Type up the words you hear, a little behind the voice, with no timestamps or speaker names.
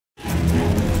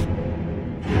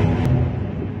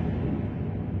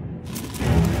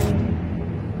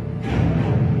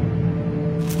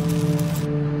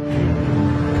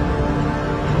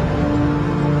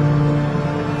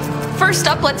First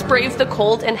up, let's brave the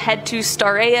cold and head to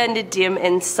Staraya Nedim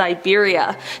in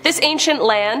Siberia. This ancient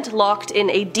land, locked in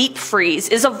a deep freeze,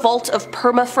 is a vault of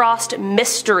permafrost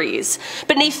mysteries.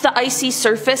 Beneath the icy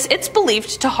surface, it's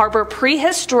believed to harbor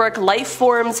prehistoric life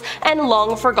forms and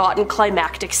long-forgotten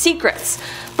climactic secrets.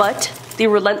 But the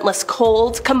relentless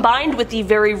cold, combined with the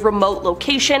very remote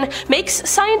location, makes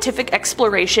scientific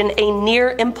exploration a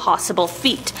near impossible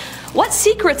feat. What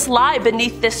secrets lie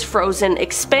beneath this frozen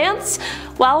expanse?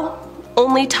 Well,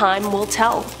 only time will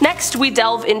tell. Next, we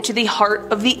delve into the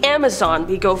heart of the Amazon.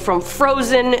 We go from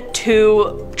frozen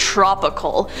to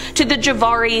tropical, to the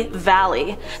Javari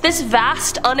Valley. This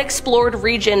vast, unexplored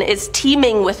region is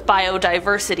teeming with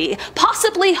biodiversity,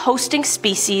 possibly hosting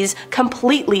species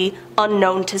completely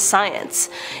unknown to science.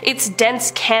 Its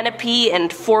dense canopy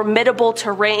and formidable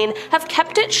terrain have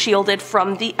kept it shielded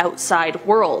from the outside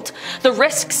world. The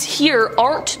risks here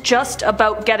aren't just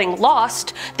about getting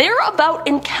lost, they're about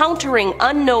encountering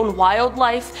unknown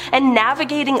wildlife and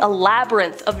navigating a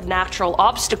labyrinth of natural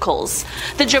obstacles.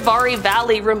 The Javari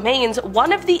Valley remains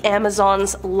one of the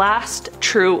Amazon's last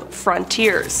true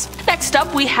frontiers. Next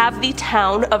up, we have the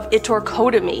town of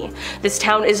Itorkodami. This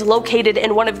town is located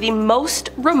in one of the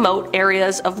most remote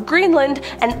areas of Greenland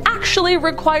and actually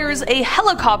requires a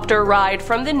helicopter ride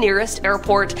from the nearest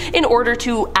airport in order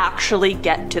to actually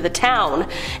get to the town.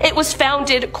 It was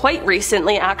founded quite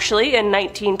recently, actually, in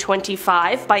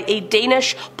 1925 by a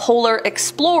Danish polar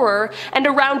explorer and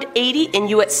around 80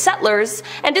 Inuit settlers,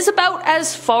 and is about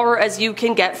as far as you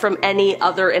can get from any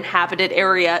other inhabited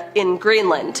area in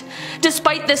Greenland.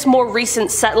 Despite this more recent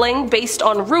settling, based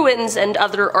on ruins and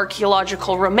other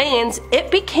archaeological remains, it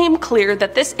became clear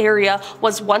that this area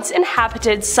was once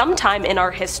inhabited sometime in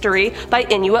our history by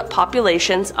Inuit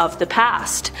populations of the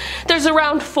past. There's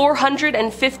around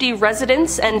 450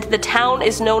 residents, and the town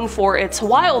is known for its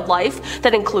wildlife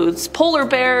that includes polar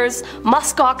bears,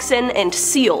 muskoxen, and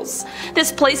seals.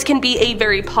 This place can be a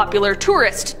very popular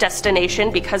tourist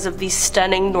destination because of the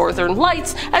stunning northern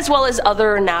lights as well as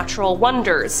other natural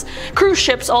wonders. Cruise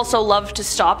ships also love to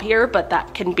stop here, but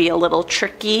that can be a little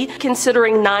tricky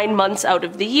considering 9 months out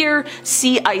of the year,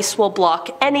 sea ice will block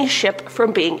any ship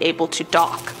from being able to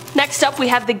dock. Next up, we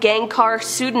have the Gangkar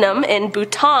Sudnam in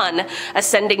Bhutan.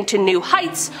 Ascending to new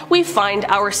heights, we find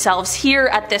ourselves here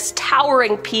at this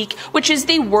towering peak, which is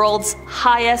the world's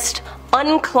highest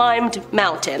unclimbed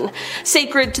mountain.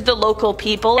 Sacred to the local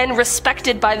people and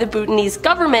respected by the Bhutanese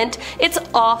government, it's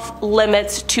off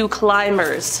limits to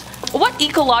climbers. What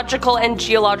ecological and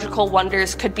geological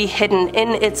wonders could be hidden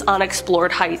in its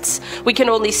unexplored heights? We can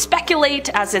only speculate,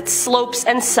 as its slopes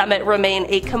and summit remain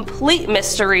a complete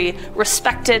mystery,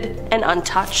 respected and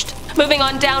untouched. Moving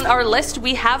on down our list,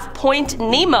 we have Point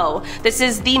Nemo. This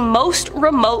is the most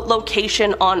remote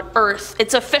location on Earth.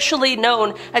 It's officially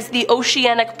known as the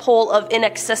oceanic pole of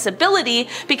inaccessibility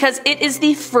because it is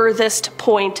the furthest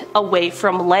point away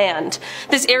from land.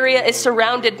 This area is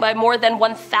surrounded by more than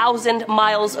 1,000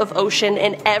 miles of ocean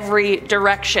in every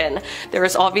direction. There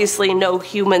is obviously no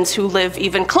humans who live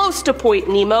even close to Point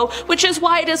Nemo, which is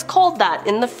why it is called that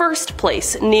in the first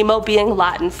place, Nemo being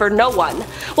Latin for no one.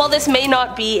 While this may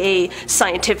not be a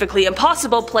scientifically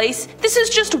impossible place, this is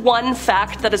just one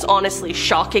fact that is honestly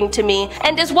shocking to me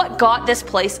and is what got this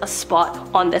place a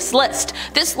spot on this list.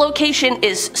 This location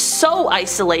is so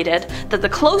isolated that the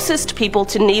closest people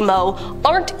to Nemo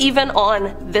aren't even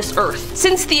on this Earth.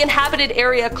 Since the inhabited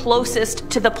area closest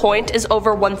to the point is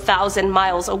over 1,000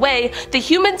 miles away, the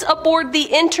humans aboard the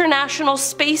International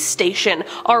Space Station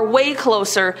are way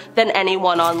closer than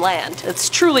anyone on land. It's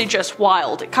truly just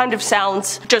wild. It kind of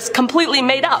sounds just completely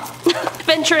made up.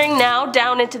 Venturing now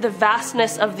down into the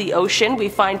vastness of the ocean, we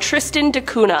find Tristan da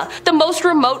Cunha, the most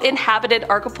remote inhabited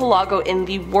archipelago in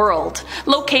the world.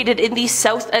 Located in the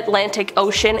South Atlantic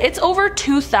Ocean, it's over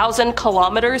 2,000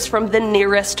 kilometers from the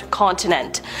nearest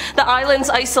continent. The island's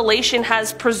isolation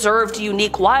has preserved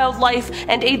unique wildlife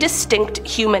and a distinct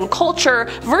human culture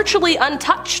virtually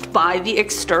untouched by the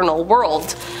external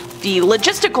world. The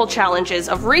logistical challenges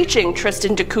of reaching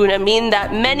Tristan da Cunha mean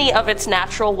that many of its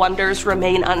natural wonders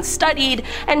remain unstudied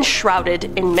and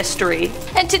shrouded in mystery.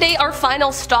 And today our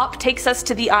final stop takes us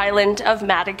to the island of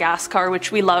Madagascar,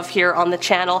 which we love here on the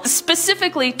channel,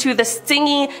 specifically to the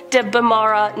Tsingy de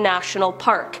Bemara National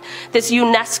Park. This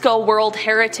UNESCO World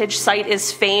Heritage Site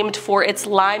is famed for its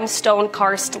limestone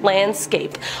karst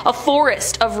landscape, a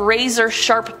forest of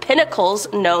razor-sharp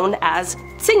pinnacles known as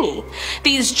Tsingy.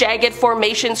 These jagged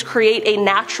formations create a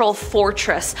natural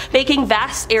fortress, making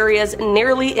vast areas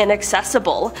nearly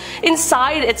inaccessible.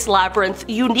 Inside its labyrinth,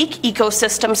 unique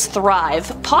ecosystems thrive,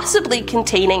 possibly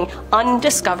containing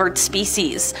undiscovered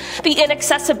species. The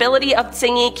inaccessibility of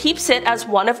Tsingy keeps it as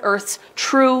one of Earth's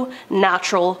true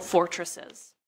natural fortresses.